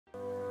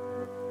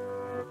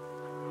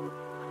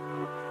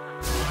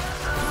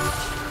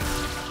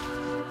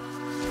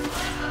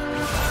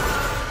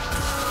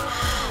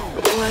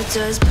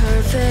does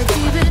perfect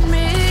even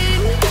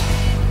mean?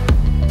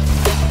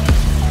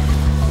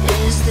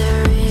 Is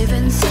there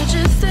even such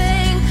a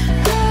thing?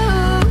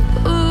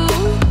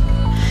 Ooh,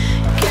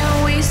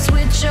 can we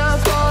switch up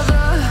all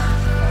the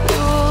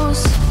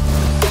rules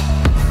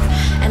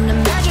and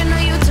imagine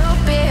a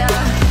utopia?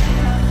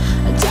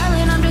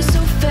 Darling, I'm just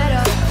so fed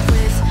up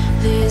with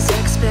these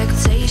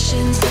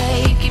expectations.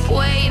 They keep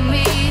weighing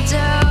me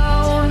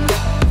down.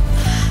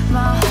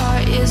 My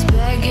heart is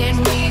begging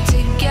me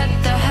to get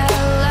the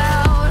hell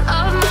out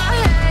of my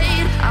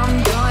head.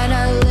 I'm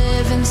gonna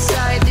live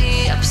inside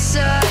the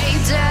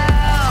upside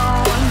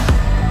down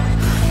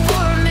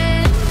for a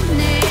minute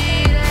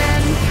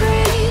and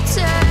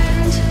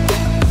pretend,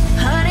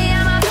 honey,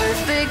 I'm a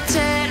perfect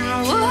 10.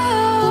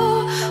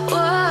 Whoa,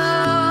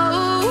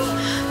 whoa,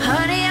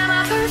 honey, I'm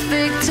a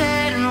perfect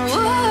 10.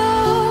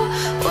 Whoa,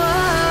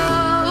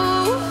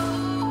 whoa,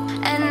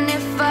 and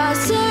if I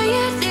say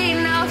it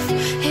enough,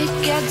 it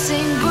gets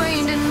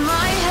ingrained in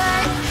my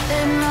head,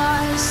 and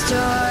I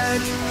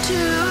start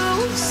to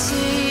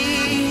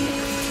see,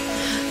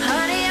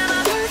 honey, I'm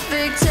a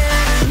perfect 10.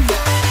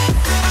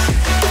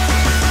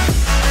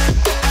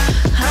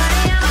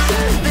 Honey, I'm a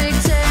perfect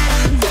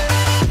 10.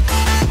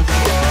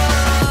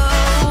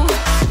 Whoa,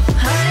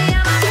 honey,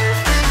 I'm a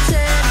perfect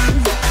 10.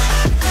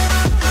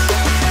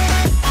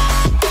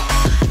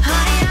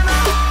 Honey, I'm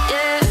a,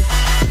 yeah.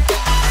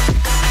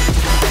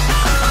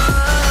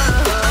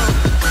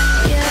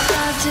 Yeah,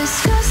 I've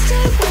discussed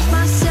it with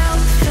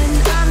myself, and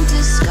I'm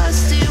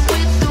disgusted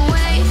with the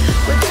way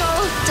we're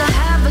told to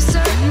have a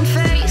certain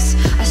face,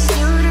 a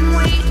certain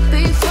weight,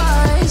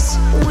 because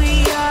we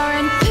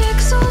aren't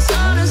pixels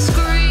on a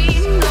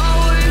screen. No,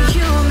 we're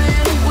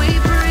human, we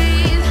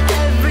breathe.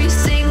 Every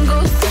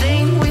single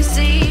thing we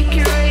see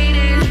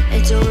curated,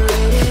 it's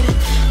overrated.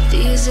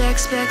 These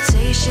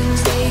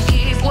expectations, they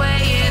keep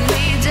weighing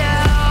me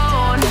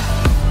down.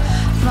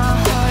 My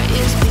heart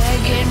is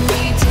begging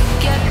me to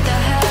get the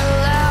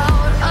hell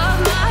out of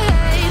my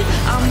head.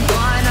 I'm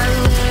gonna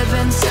live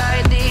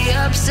inside the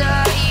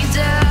upside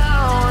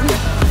down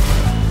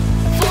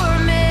for a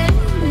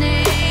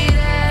minute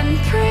and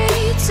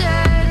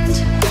pretend,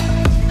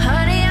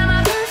 honey, I'm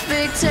a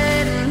perfect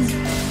 10.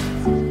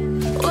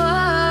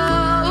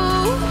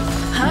 Whoa,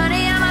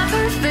 honey, I'm a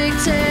perfect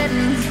 10.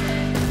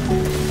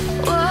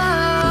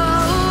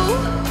 Whoa,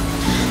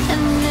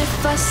 and if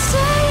I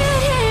say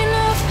it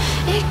enough,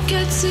 it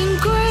gets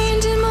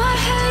ingrained in my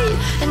head,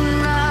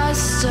 and I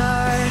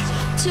start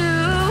to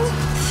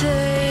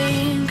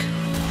think,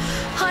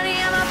 honey,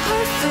 I'm a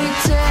perfect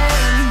 10.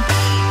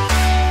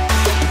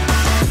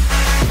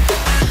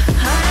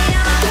 Honey,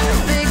 I'm a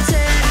perfect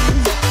 10.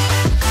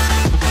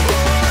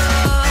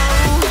 Whoa,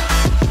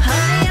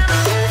 honey, I'm a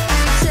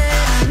perfect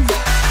 10.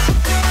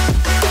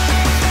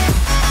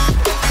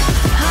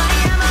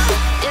 Honey, I'm a,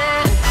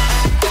 yeah.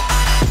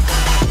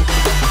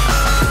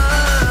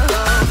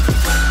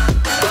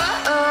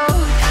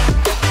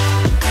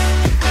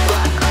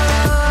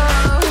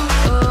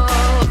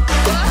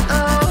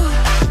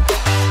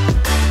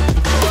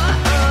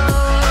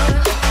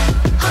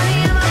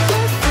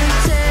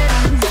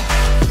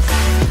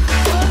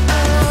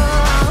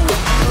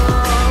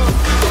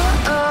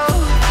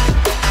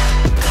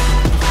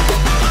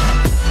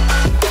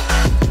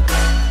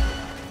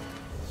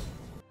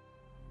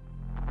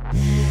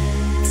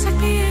 Take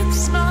me in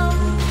small,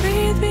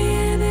 breathe me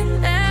in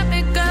and let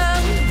me go.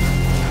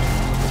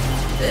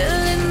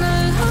 Filling the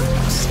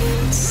lungs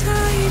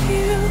inside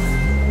you,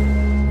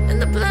 and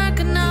the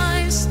blackened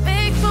eyes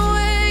make my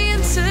way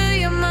into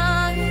your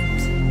mind.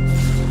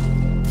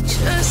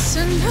 Just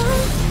to know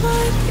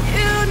what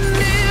you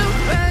knew,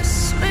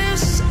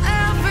 restless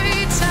every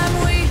time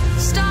we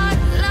start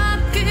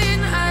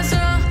locking eyes.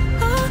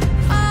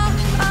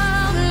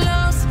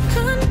 Lost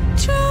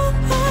control.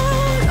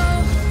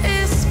 Oh,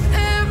 it's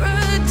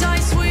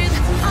paradise with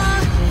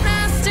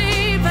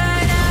honesty,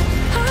 but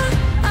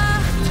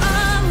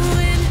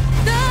in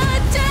the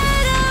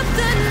dead of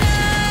the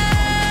night,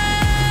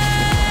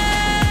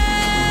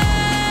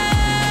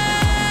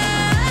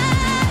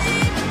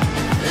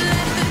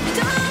 let the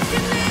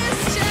darkness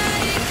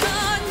take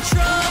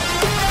control.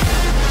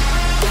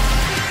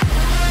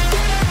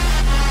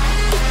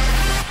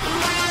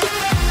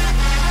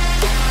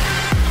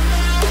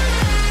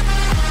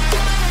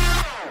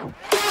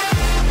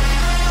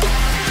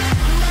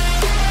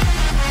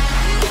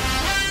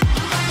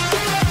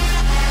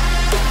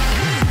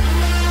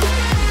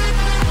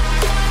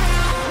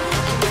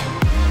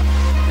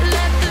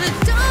 Let the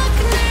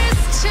darkness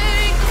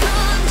take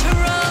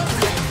control.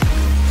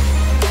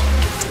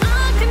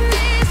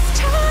 Darkness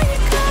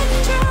take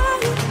control.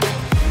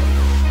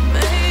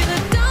 May the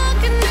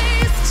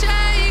darkness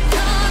take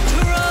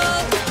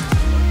control.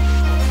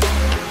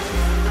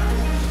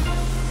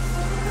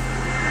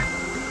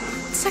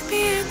 Take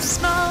me in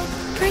small,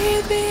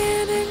 breathe me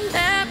in and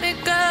let me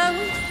go.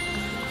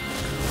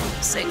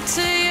 Sink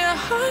to your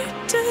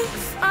heart to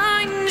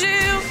find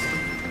you.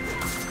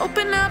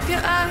 Open up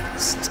your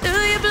eyes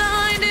till you're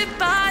blinded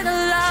by the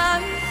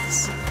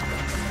lies,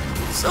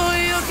 so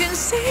you can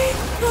see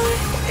what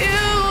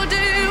you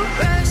do.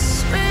 Rest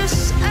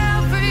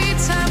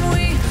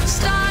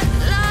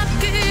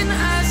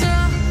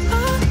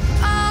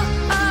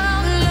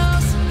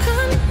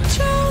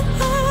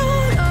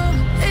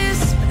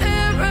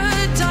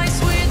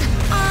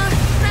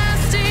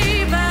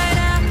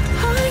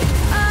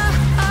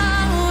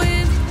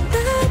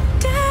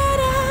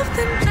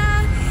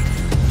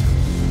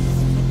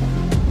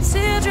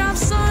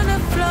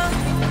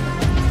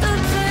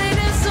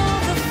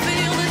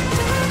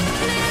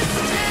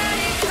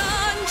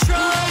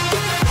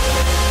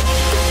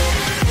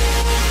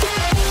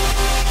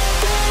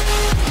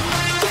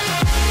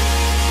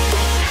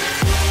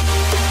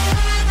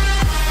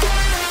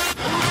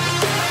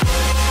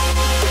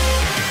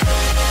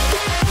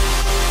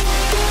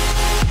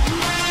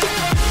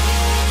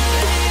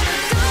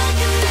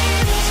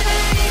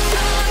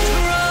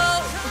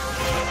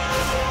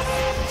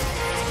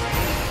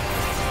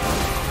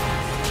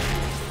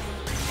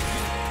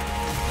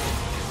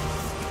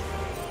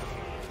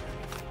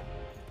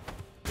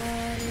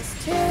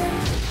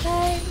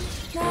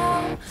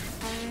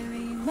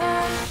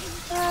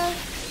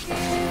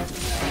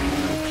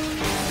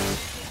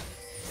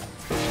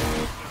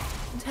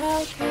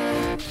Yeah,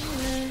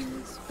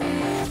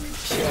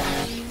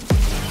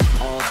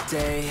 all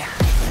day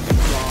and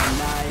all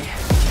night,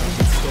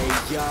 and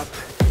stay up,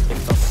 it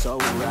felt so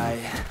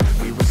right.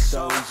 We were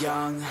so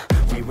young,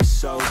 we were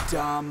so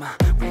dumb.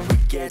 We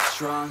would get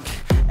drunk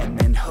and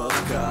then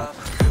hook up.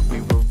 We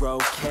were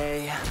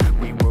okay,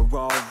 we were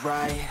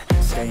alright,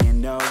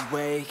 staying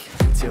awake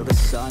till the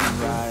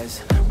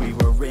sunrise. We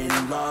were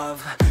in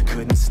love,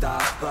 couldn't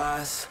stop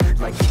us,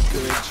 like a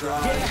good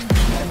drug,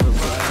 never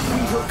let up. We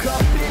hook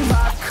up in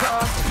my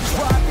car,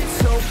 driving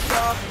so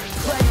far,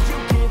 play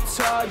your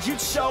guitar,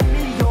 you'd show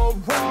me your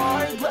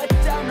art. Let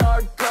down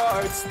our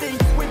guards, think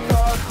with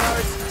our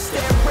hearts,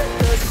 stare at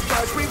the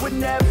stars, we would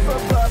never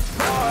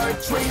apart.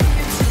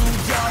 Drinking too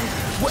young,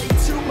 way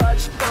too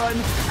much fun,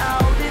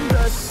 out in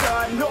the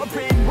sun,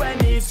 hoping when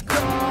it's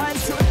gone.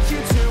 Took you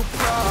to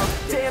prom,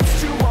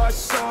 dance to our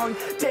song,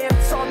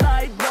 dance all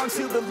night long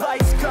till the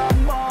lights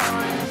come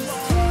on.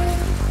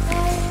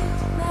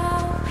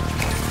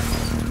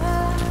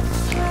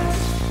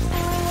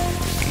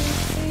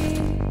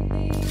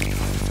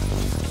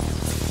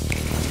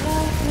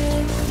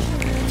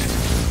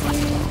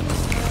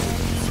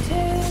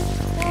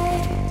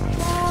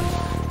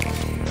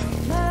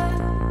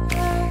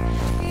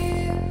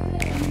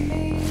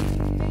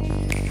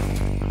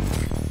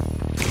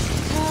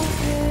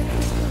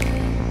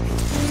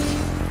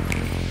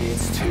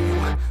 It's too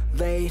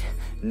late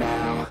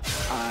now,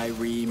 I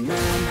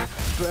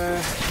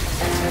remember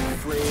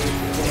everything,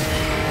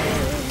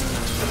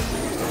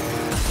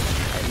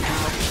 and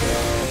how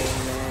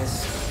careless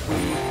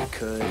we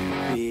could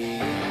be,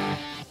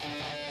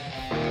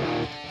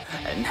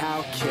 and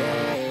how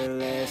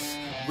careless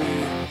we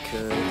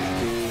could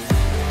be,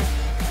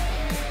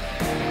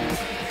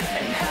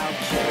 and how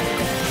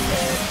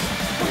careless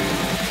we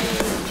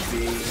could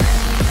be.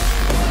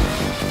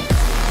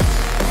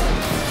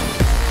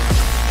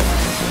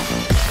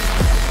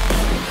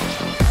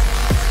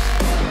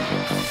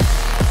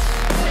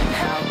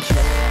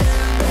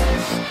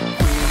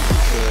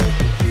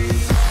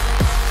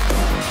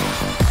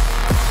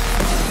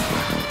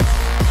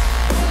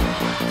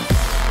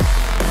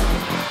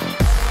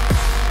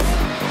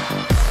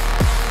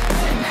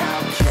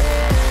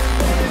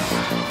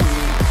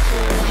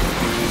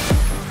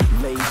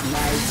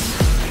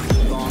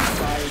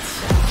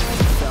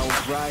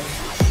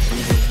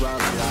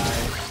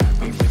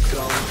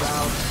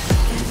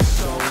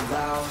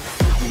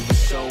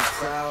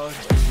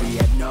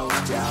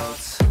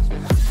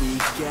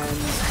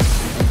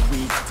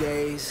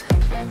 Days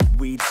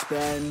we'd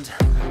spend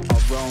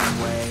our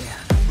own way.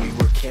 We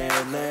were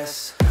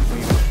careless, we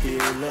were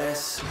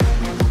fearless,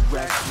 we were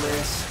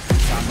reckless.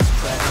 Time is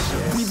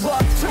precious. We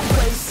loved to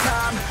waste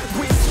time,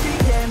 whiskey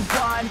and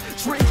wine,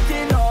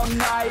 drinking all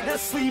night,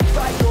 asleep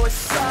by your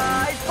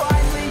side.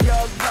 Finally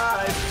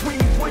alive, we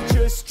would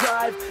just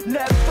drive,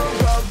 never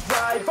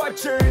arrive. Our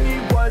journey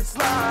was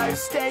live,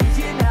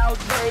 staying out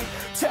late,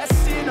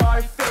 testing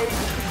our fate,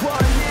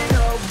 running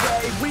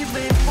away. We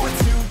live for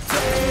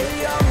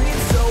today,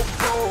 so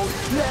bold,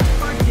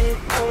 never get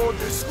old.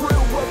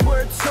 Screw what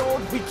we're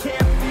told, we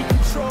can't be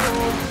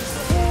controlled.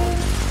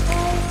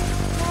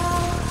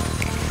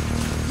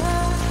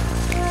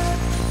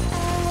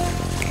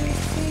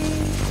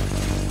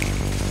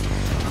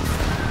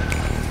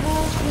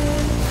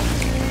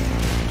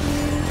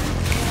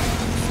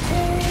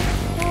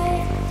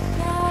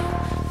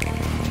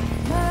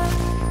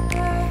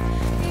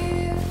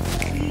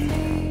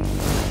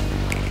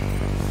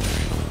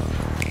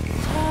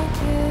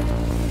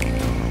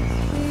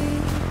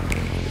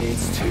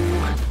 It's too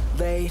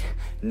late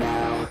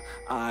now,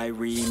 I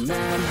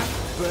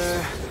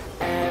remember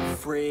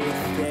everything,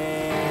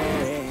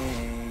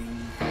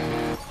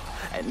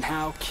 and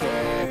how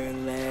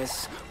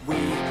careless we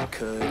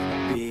could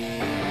be,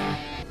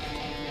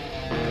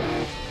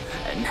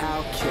 and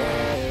how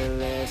careless